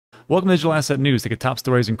Welcome to Digital Asset News. Take the top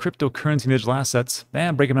stories in cryptocurrency and digital assets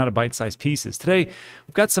and break them out of bite-sized pieces. Today,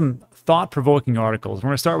 we've got some thought-provoking articles. We're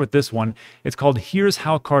going to start with this one. It's called Here's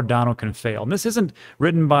How Cardano Can Fail. And this isn't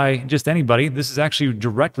written by just anybody. This is actually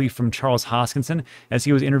directly from Charles Hoskinson as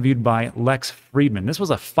he was interviewed by Lex Friedman. This was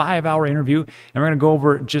a 5-hour interview, and we're going to go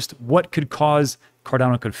over just what could cause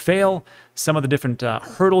Cardano could fail, some of the different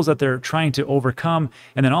hurdles that they're trying to overcome,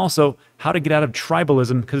 and then also how to get out of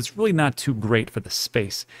tribalism, because it's really not too great for the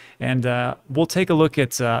space. And we'll take a look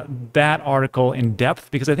at that article in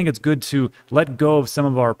depth, because I think it's good to let go of some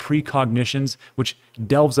of our precognitions, which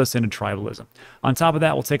delves us into tribalism. On top of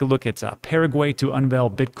that, we'll take a look at Paraguay to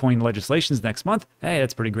unveil Bitcoin legislations next month. Hey,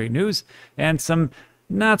 that's pretty great news. And some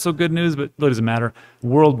not so good news, but it doesn't matter.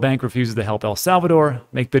 World Bank refuses to help El Salvador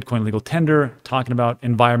make Bitcoin legal tender, talking about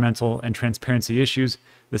environmental and transparency issues,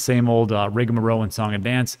 the same old rigmarole and song and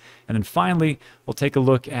dance. And then finally, we'll take a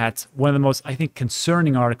look at one of the most, I think,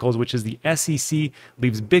 concerning articles, which is the SEC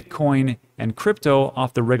leaves Bitcoin and crypto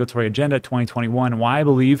off the regulatory agenda 2021, and why I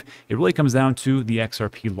believe it really comes down to the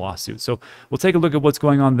XRP lawsuit. So we'll take a look at what's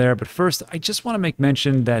going on there. But first, I just want to make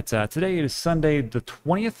mention that today is Sunday the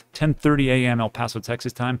 20th, 10:30 a.m. El Paso,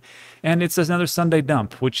 Texas time, and it's another Sunday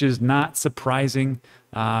dump, which is not surprising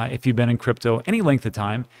if you've been in crypto any length of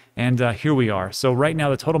time. And here we are. So right now,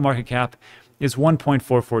 the total market cap is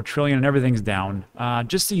 1.44 trillion, and everything's down.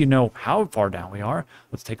 Just so you know how far down we are,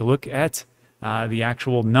 let's take a look at the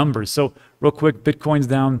actual numbers. So real quick, Bitcoin's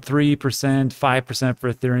down 3%, 5%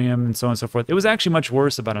 for Ethereum, and so on and so forth. It was actually much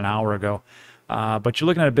worse about an hour ago. But you're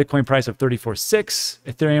looking at a Bitcoin price of 34.6,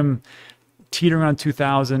 Ethereum teetering around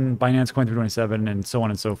 2,000, Binance Coin 327, and so on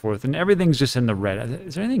and so forth. And everything's just in the red.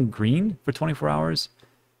 Is there anything green for 24 hours?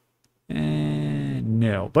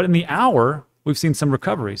 No. But in the hour, we've seen some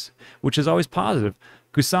recoveries, which is always positive.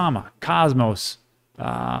 Kusama, Cosmos,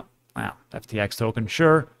 FTX token,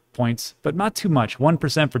 sure, points, but not too much.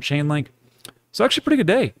 1% for Chainlink. So actually pretty good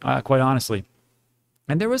day, quite honestly.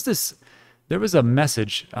 And there was a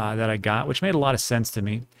message that I got, which made a lot of sense to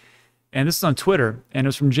me. And this is on Twitter, and it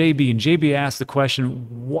was from JB. And JB asked the question,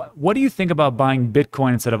 what do you think about buying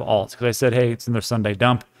Bitcoin instead of alts? Because I said, hey, it's another Sunday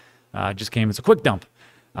dump. Just came, it's a quick dump.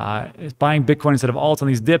 Buying Bitcoin instead of alts on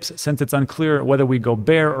these dips, since it's unclear whether we go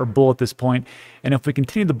bear or bull at this point. And if we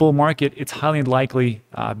continue the bull market, it's highly unlikely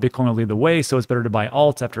Bitcoin will lead the way, so it's better to buy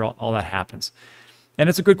alts after all that happens. And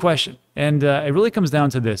it's a good question. And it really comes down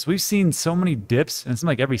to this. We've seen so many dips, and it seems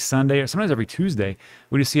like every Sunday or sometimes every Tuesday,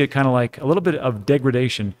 we just see it kind of like a little bit of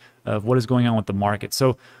degradation of what is going on with the market.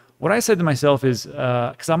 So what I said to myself is,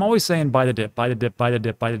 because I'm always saying buy the dip, buy the dip, buy the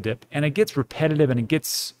dip, buy the dip, and it gets repetitive and it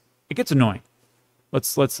gets annoying.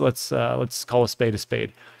 Let's call a spade a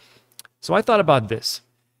spade. So I thought about this.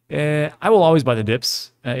 I will always buy the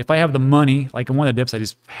dips. If I have the money, like in one of the dips, I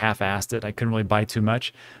just half-assed it. I couldn't really buy too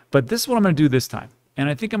much. But this is what I'm going to do this time. And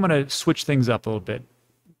I think I'm going to switch things up a little bit.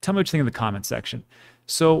 Tell me what you think in the comment section.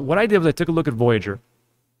 So what I did was I took a look at Voyager.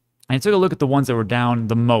 And I took a look at the ones that were down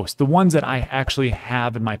the most, the ones that I actually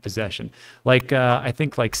have in my possession. Like I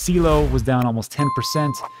think like CeeLo was down almost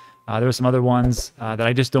 10%. There were some other ones that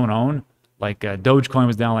I just don't own. Like Dogecoin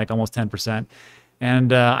was down like almost 10%.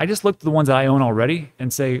 And I just looked at the ones that I own already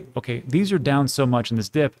and say, okay, these are down so much in this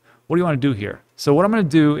dip. What do you want to do here? So what I'm going to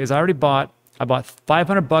do is I bought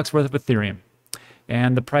 $500 worth of Ethereum,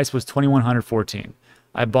 and the price was $2,114.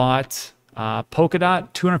 I bought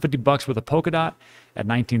Polkadot, $250 worth of Polkadot at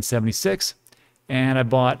 1976. And I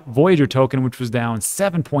bought Voyager token, which was down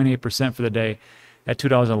 7.8% for the day at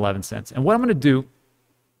 $2.11. And what I'm going to do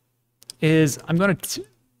is I'm going to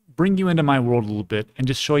bring you into my world a little bit and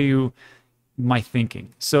just show you my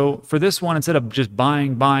thinking. So for this one, instead of just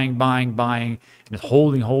buying, and just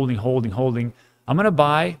holding, I'm going to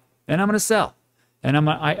buy and I'm going to sell. And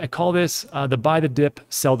I call this the buy the dip,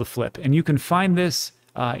 sell the flip. And you can find this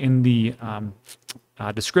in the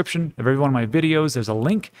description of every one of my videos. There's a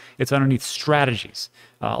link. It's underneath strategies,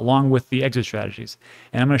 along with the exit strategies.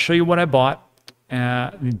 And I'm going to show you what I bought,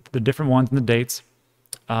 the different ones and the dates,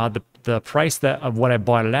 the price of what I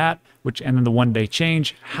bought it at, and then the one-day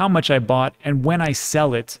change, how much I bought, and when I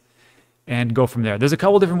sell it, and go from there. There's a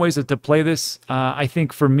couple different ways to play this. I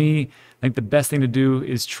think for me, I think the best thing to do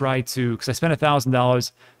is try to, because I spent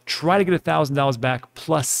 $1,000, try to get $1,000 back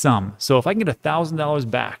plus some. So if I can get $1,000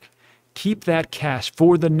 back, keep that cash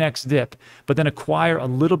for the next dip, but then acquire a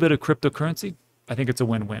little bit of cryptocurrency, I think it's a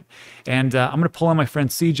win-win. And I'm going to pull in my friend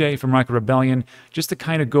CJ from Rocket Rebellion just to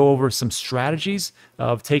kind of go over some strategies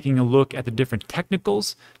of taking a look at the different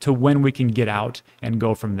technicals to when we can get out and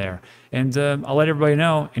go from there. And I'll let everybody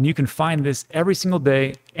know, and you can find this every single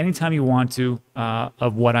day, anytime you want to,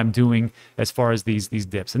 of what I'm doing as far as these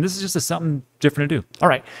dips. And this is just something different to do. All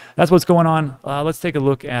right, that's what's going on. Let's take a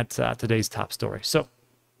look at today's top story. So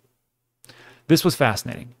this was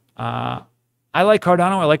fascinating. I like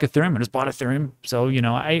Cardano. I like Ethereum. I just bought Ethereum. So, you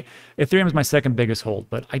know, Ethereum is my second biggest hold,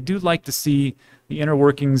 but I do like to see the inner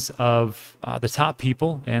workings of the top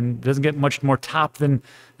people, and it doesn't get much more top than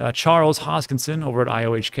Charles Hoskinson over at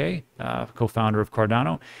IOHK, co-founder of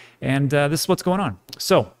Cardano. And this is what's going on.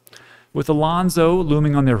 So with Alonso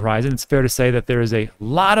looming on the horizon, it's fair to say that there is a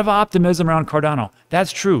lot of optimism around Cardano.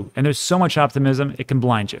 That's true. And there's so much optimism, it can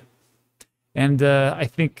blind you. And I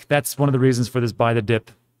think that's one of the reasons for this buy the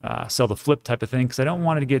dip, sell the flip type of thing, because I don't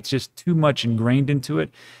want it to get just too much ingrained into it.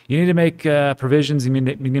 You need to make provisions, you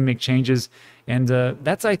need to make changes, and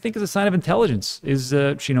that's, I think, is a sign of intelligence, is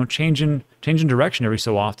you know, changing direction every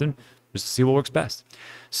so often, just to see what works best.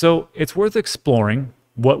 So it's worth exploring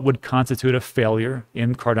what would constitute a failure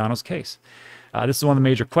in Cardano's case. This is one of the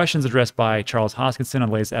major questions addressed by Charles Hoskinson on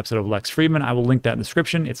the latest episode of Lex Friedman. I will link that in the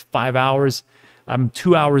description. It's 5 hours. I'm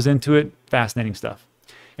 2 hours into it. Fascinating stuff.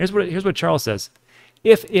 Here's what Charles says.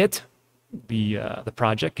 If the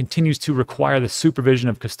project continues to require the supervision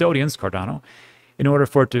of custodians, Cardano, in order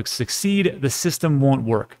for it to succeed, the system won't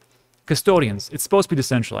work. Custodians, it's supposed to be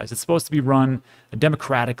decentralized. It's supposed to be run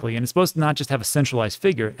democratically, and it's supposed to not just have a centralized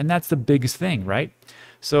figure, and that's the biggest thing, right?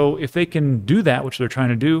 So if they can do that, which they're trying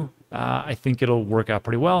to do, I think it'll work out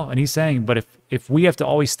pretty well. And he's saying, but if we have to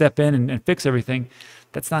always step in and fix everything,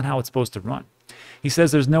 that's not how it's supposed to run. He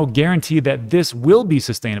says there's no guarantee that this will be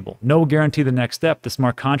sustainable. No guarantee the next step, the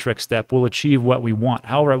smart contract step, will achieve what we want.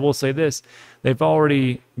 However, I will say this, they've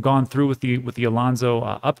already gone through with the Alonso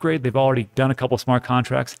upgrade. They've already done a couple of smart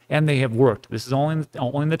contracts, and they have worked. This is only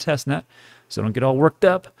in the test net, so don't get all worked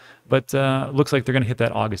up, but looks like they're going to hit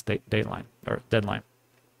that August deadline.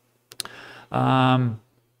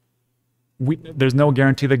 There's no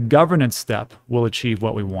guarantee the governance step will achieve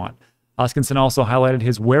what we want. Hoskinson also highlighted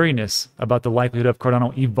his wariness about the likelihood of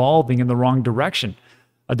Cardano evolving in the wrong direction,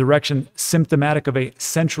 a direction symptomatic of a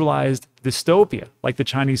centralized dystopia, like the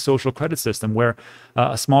Chinese social credit system, where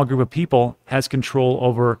a small group of people has control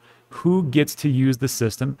over who gets to use the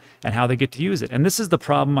system and how they get to use it. And this is the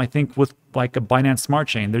problem, I think, with like a Binance Smart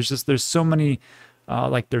Chain. There's so many,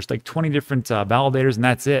 there's like 20 different validators, and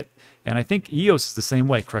that's it. And I think EOS is the same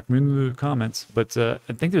way. Correct me in the comments, but I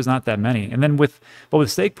think there's not that many. And then with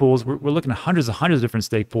stake pools, we're looking at hundreds of different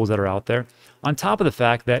stake pools that are out there. On top of the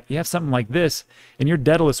fact that you have something like this in your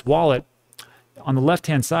Daedalus wallet, on the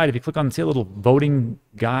left-hand side, if you click on the little voting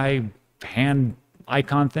guy hand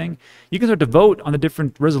icon thing, you can start to vote on the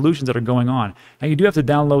different resolutions that are going on. Now, you do have to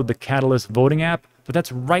download the Catalyst voting app, but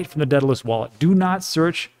that's right from the Daedalus wallet. Do not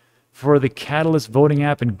search for the Catalyst voting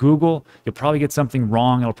app in Google. You'll probably get something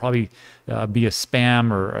wrong. It'll probably be a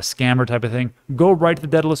spam or a scammer type of thing. Go right to the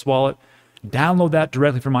Daedalus wallet, download that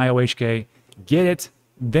directly from IOHK, get it,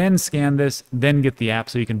 then scan this, then get the app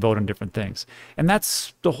so you can vote on different things. And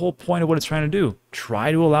that's the whole point of what it's trying to do.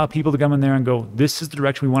 Try to allow people to come in there and go, this is the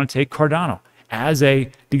direction we want to take Cardano as a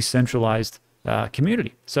decentralized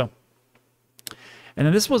community. So, and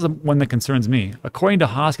then this was the one that concerns me. According to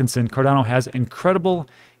Hoskinson, Cardano has incredible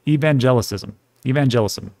evangelism,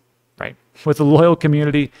 right? With a loyal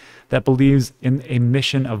community that believes in a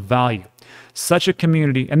mission of value. Such a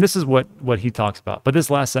community, and this is what he talks about, but this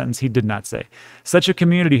last sentence he did not say. Such a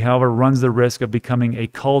community, however, runs the risk of becoming a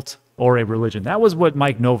cult or a religion. That was what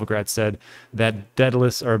Mike Novogratz said, that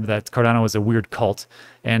Daedalus, or that Cardano is a weird cult.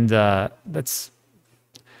 And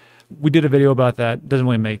we did a video about that. Doesn't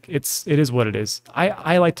really make it is what it is.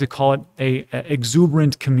 I like to call it a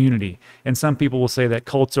exuberant community, and some people will say that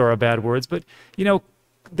cults are bad words, but you know,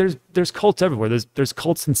 there's cults everywhere. There's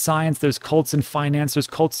cults in science, there's cults in finance, there's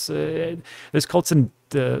cults in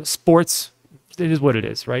sports. It is what it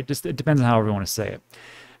is, right? Just it depends on how everyone want to say it.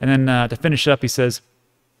 And then to finish up, he says,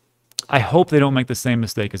 I hope they don't make the same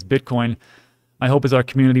mistake as Bitcoin. My hope is our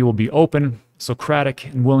community will be open, Socratic,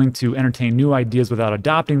 and willing to entertain new ideas without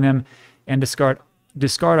adopting them, and discard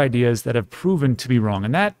ideas that have proven to be wrong.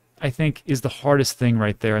 And that, I think, is the hardest thing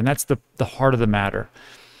right there. And that's the heart of the matter,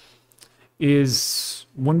 is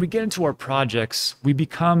when we get into our projects, we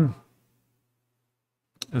become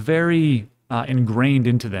very ingrained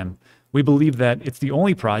into them. We believe that it's the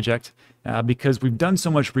only project because we've done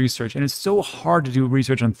so much research, and it's so hard to do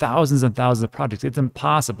research on thousands and thousands of projects. It's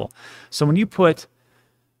impossible. So when you put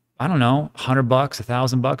I don't know, $100,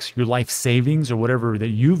 $1,000, your life savings or whatever that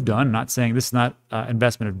you've done. I'm not saying this is not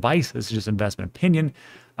investment advice. This is just investment opinion.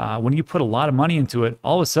 When you put a lot of money into it,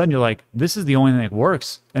 all of a sudden you're like, this is the only thing that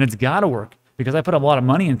works, and it's got to work because I put a lot of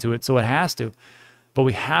money into it, so it has to. But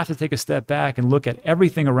we have to take a step back and look at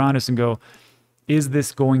everything around us and go, is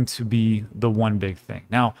this going to be the one big thing?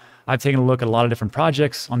 Now, I've taken a look at a lot of different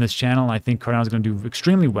projects on this channel, and I think Cardano is going to do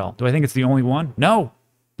extremely well. Do I think it's the only one? No.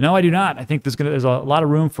 No, I do not. I think there's a lot of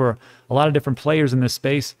room for a lot of different players in this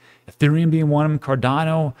space. Ethereum being one of them,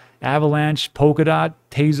 Cardano, Avalanche, Polkadot,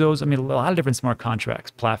 Tezos. I mean, a lot of different smart contracts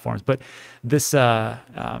platforms. But this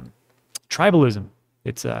tribalism,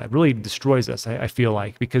 it really destroys us, I feel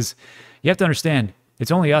like, because you have to understand, it's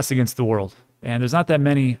only us against the world. And there's not that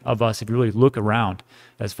many of us, if you really look around,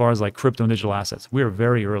 as far as like crypto and digital assets. We are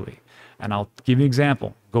very early. And I'll give you an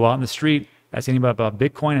example. Go out in the street, ask anybody about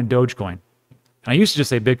Bitcoin and Dogecoin. And I used to just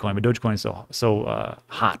say Bitcoin, but Dogecoin is so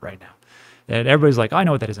hot right now. And everybody's like, I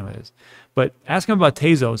know what that is and what it is. But ask them about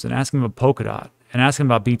Tezos and ask them about Polkadot and ask them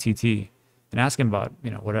about BTT and ask them about,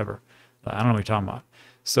 whatever. I don't know what you're talking about.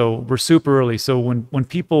 So we're super early. So when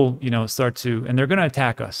people, start to, and they're going to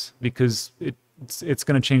attack us because it's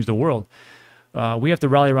going to change the world. We have to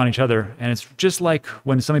rally around each other. And it's just like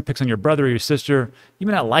when somebody picks on your brother or your sister, you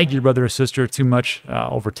may not like your brother or sister too much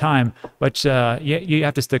over time, but you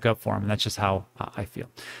have to stick up for them. And that's just how I feel.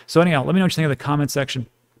 So anyhow, let me know what you think in the comment section.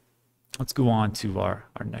 Let's go on to our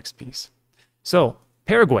next piece. So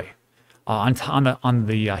Paraguay, on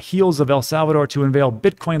the heels of El Salvador to unveil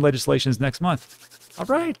Bitcoin legislations next month. All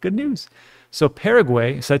right, good news. So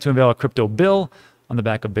Paraguay is set to unveil a crypto bill on the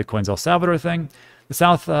back of Bitcoin's El Salvador thing. The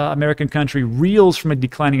South American country reels from a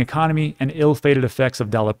declining economy and ill-fated effects of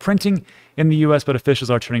dollar printing in the U.S., but officials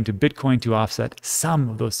are turning to Bitcoin to offset some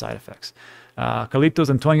of those side effects. Carlitos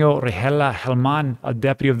Antonio Rejela Helman, a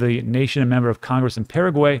deputy of the nation and member of Congress in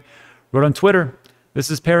Paraguay, wrote on Twitter, "This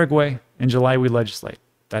is Paraguay. In July, we legislate."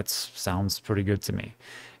 That sounds pretty good to me.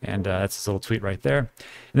 And that's his little tweet right there.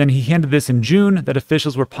 And then he hinted this in June that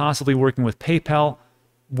officials were possibly working with PayPal.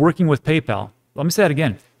 Let me say that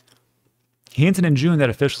again. He hinted in June that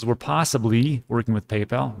officials were possibly working with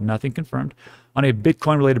PayPal, nothing confirmed, on a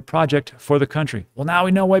Bitcoin-related project for the country. Well, now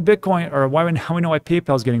we know why now we know why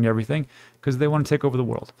PayPal is getting everything, because they want to take over the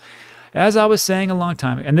world. As I was saying a long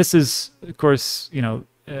time, and this is, of course, in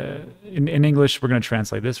English, we're going to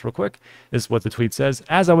translate this real quick. This is what the tweet says.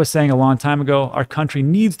 As I was saying a long time ago, our country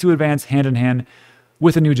needs to advance hand in hand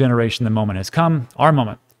with a new generation. The moment has come, our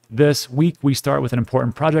moment. This week, we start with an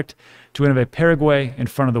important project to innovate Paraguay in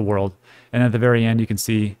front of the world. And at the very end, you can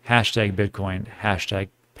see hashtag Bitcoin, hashtag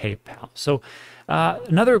PayPal. So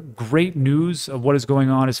another great news of what is going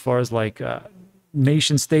on as far as like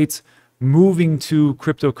nation states moving to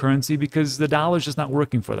cryptocurrency, because the dollar is just not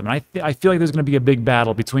working for them. And I feel like there's going to be a big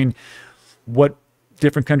battle between what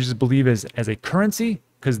different countries believe as a currency,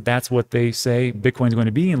 because that's what they say Bitcoin is going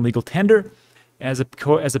to be in legal tender, as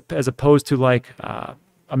opposed to like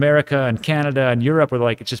America and Canada and Europe, where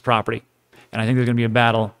like it's just property. And I think there's going to be a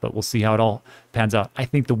battle, but we'll see how it all pans out. I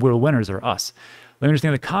think the real winners are us. Let me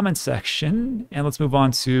understand the comment section, and let's move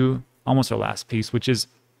on to almost our last piece, which is,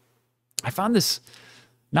 I found this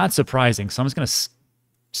not surprising, so I'm just going to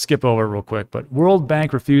skip over it real quick. But World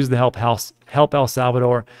Bank refused to help El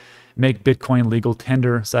Salvador make Bitcoin legal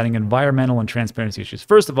tender, citing environmental and transparency issues.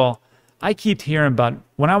 First of all, I keep hearing about,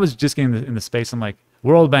 when I was just getting in the space, I'm like,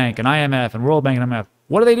 World Bank and IMF and World Bank and IMF.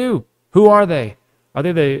 What do they do? Who are they? Are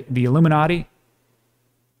they the Illuminati?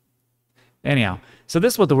 Anyhow, so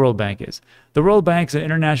this is what the World Bank is. The World Bank is an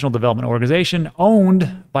international development organization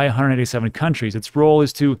owned by 187 countries. Its role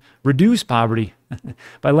is to reduce poverty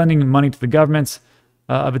by lending money to the governments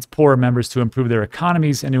of its poorer members to improve their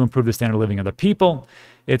economies and to improve the standard of living of the people.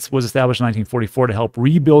 It was established in 1944 to help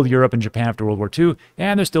rebuild Europe and Japan after World War II,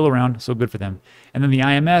 and they're still around, so good for them. And then the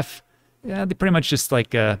IMF, they pretty much just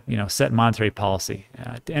like set monetary policy.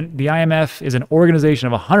 And the IMF is an organization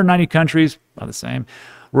of 190 countries, about the same,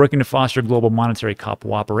 working to foster global monetary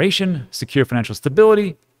cooperation, secure financial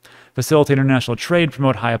stability, facilitate international trade,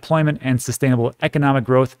 promote high employment and sustainable economic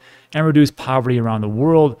growth, and reduce poverty around the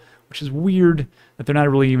world, which is weird that they're not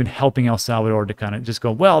really even helping El Salvador to kind of just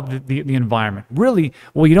go, well, the environment. Really?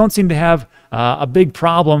 Well, you don't seem to have a big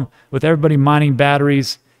problem with everybody mining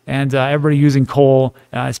batteries and everybody using coal,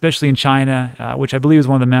 especially in China, which I believe is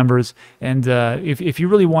one of the members. And if you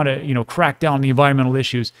really want to, crack down on the environmental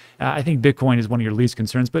issues, I think Bitcoin is one of your least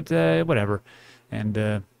concerns. But whatever,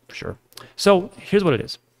 and sure. So here's what it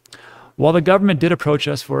is. While the government did approach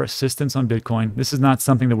us for assistance on Bitcoin, this is not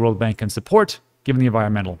something the World Bank can support. given the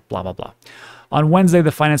environmental blah, blah, blah. On Wednesday,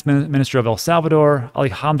 the finance minister of El Salvador,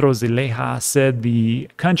 Alejandro Zelaya, said the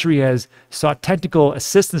country has sought technical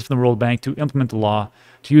assistance from the World Bank to implement the law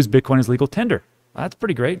to use Bitcoin as legal tender. That's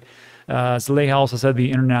pretty great. Zelaya also said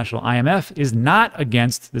the International IMF is not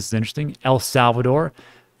against, this is interesting, El Salvador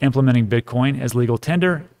implementing Bitcoin as legal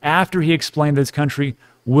tender after he explained that his country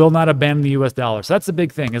will not abandon the US dollar. So that's the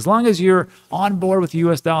big thing. As long as you're on board with the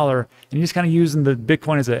US dollar and you're just kind of using the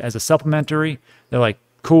Bitcoin as a supplementary, they're like,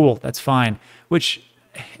 cool, that's fine. Which,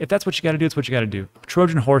 if that's what you got to do, it's what you got to do.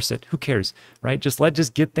 Trojan horse it. Who cares, right?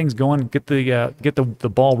 Just get things going, get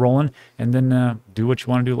the ball rolling, and then do what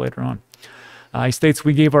you want to do later on. He states,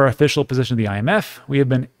 we gave our official position to the IMF. We have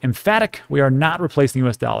been emphatic. We are not replacing the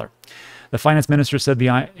US dollar. The finance minister said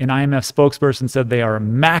an IMF spokesperson said they are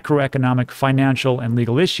macroeconomic, financial, and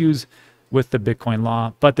legal issues with the Bitcoin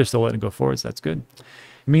law, but they're still letting it go forward, so that's good.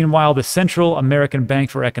 Meanwhile, the Central American Bank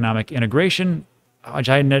for Economic Integration, which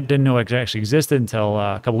I didn't know it actually existed until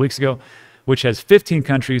a couple weeks ago, which has 15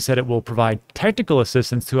 countries, said it will provide technical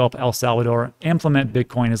assistance to help El Salvador implement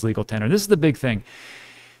Bitcoin as legal tender. This is the big thing.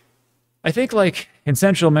 I think like in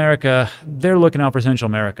Central America, they're looking out for Central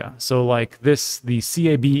America. So like this, the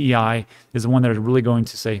CABEI is the one that is really going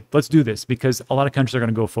to say, let's do this, because a lot of countries are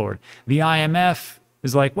going to go forward. The IMF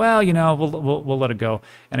is like, well, you know, we'll let it go.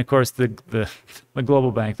 And of course, the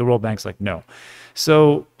global bank, the World Bank's like, no.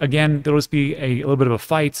 So again, there'll just be a little bit of a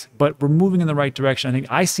fight, but we're moving in the right direction. I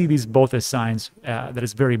think I see these both as signs that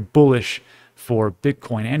it's very bullish for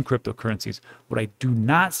Bitcoin and cryptocurrencies. What I do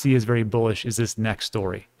not see as very bullish is this next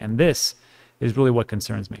story. And this is really what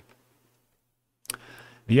concerns me.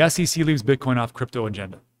 The SEC leaves Bitcoin off crypto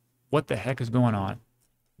agenda. What the heck is going on?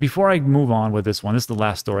 Before I move on with this one, this is the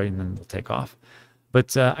last story and then we'll take off.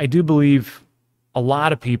 But I do believe a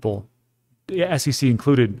lot of people, the SEC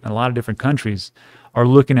included, in a lot of different countries, are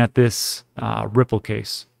looking at this Ripple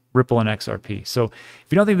case, Ripple and XRP. So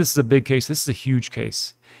if you don't think this is a big case, this is a huge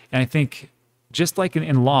case. And I think just like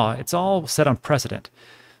in law, it's all set on precedent.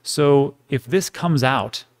 So if this comes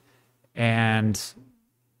out and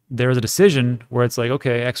there's a decision where it's like,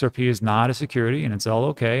 okay, XRP is not a security and it's all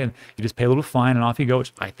okay, and you just pay a little fine and off you go,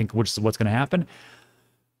 which I think which is what's going to happen.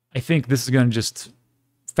 I think this is going to just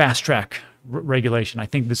fast track regulation. I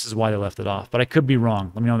think this is why they left it off, but I could be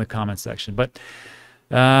wrong. Let me know in the comments section. But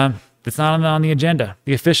it's not on the agenda.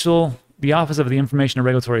 The Office of the Information and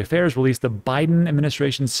Regulatory Affairs released the Biden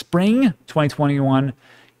administration's spring 2021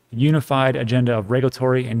 unified agenda of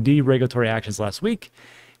regulatory and deregulatory actions last week.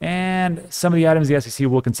 And some of the items the SEC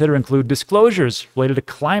will consider include disclosures related to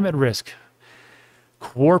climate risk,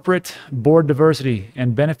 corporate board diversity,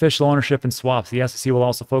 and beneficial ownership and swaps. The SEC will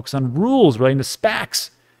also focus on rules relating to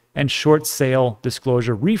SPACs and short sale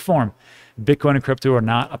disclosure reform. Bitcoin and crypto are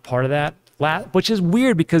not a part of that, which is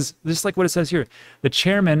weird because just like what it says here, the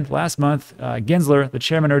chairman last month, Gensler, the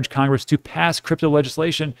chairman urged Congress to pass crypto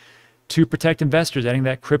legislation to protect investors, adding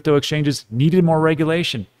that crypto exchanges needed more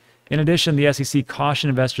regulation. In addition, the SEC cautioned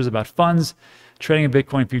investors about funds trading in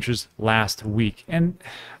Bitcoin futures last week. And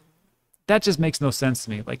that just makes no sense to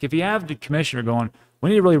me. Like if you have the commissioner going, we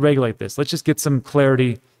need to really regulate this. Let's just get some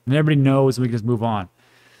clarity and everybody knows and we can just move on.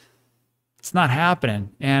 It's not happening.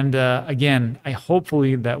 And again, I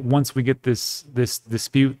hopefully that once we get this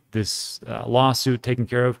dispute, this lawsuit taken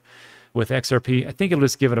care of with XRP, I think it'll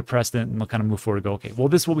just give it a precedent and we'll kind of move forward and go, okay, well,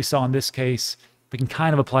 this is what we saw in this case. We can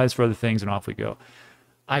kind of apply this for other things and off we go.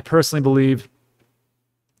 I personally believe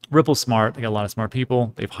Ripple's smart. They got a lot of smart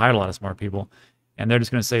people. They've hired a lot of smart people. And they're just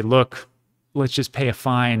going to say, look, let's just pay a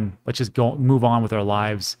fine. Let's just go move on with our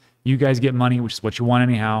lives. You guys get money, which is what you want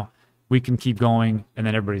anyhow. We can keep going and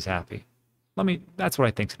then everybody's happy. That's what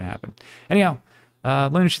I think is going to happen. Anyhow,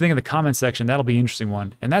 let me know what you think in the comment section. That'll be an interesting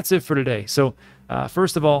one. And that's it for today. So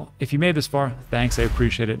first of all, if you made it this far, thanks. I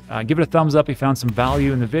appreciate it. Give it a thumbs up if you found some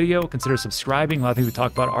value in the video. Consider subscribing. A lot of things we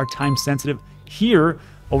talk about are time sensitive. Here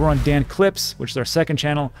over on Dan Clips, which is our second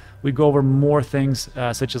channel, we go over more things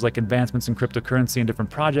such as like advancements in cryptocurrency and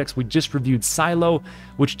different projects. We just reviewed Silo,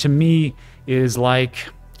 which to me is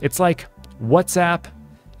it's like WhatsApp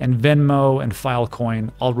and Venmo and Filecoin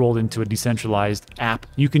all rolled into a decentralized app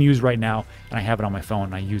you can use right now, and I have it on my phone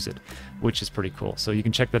and I use it, which is pretty cool. So you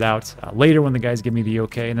can check that out later when the guys give me the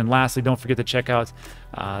okay. And then lastly, don't forget to check out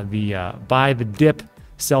the buy the dip,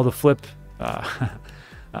 sell the flip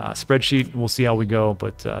spreadsheet. We'll see how we go,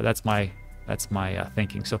 but that's my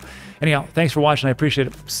thinking. So anyhow, thanks for watching. I appreciate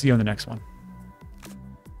it. See you on the next one.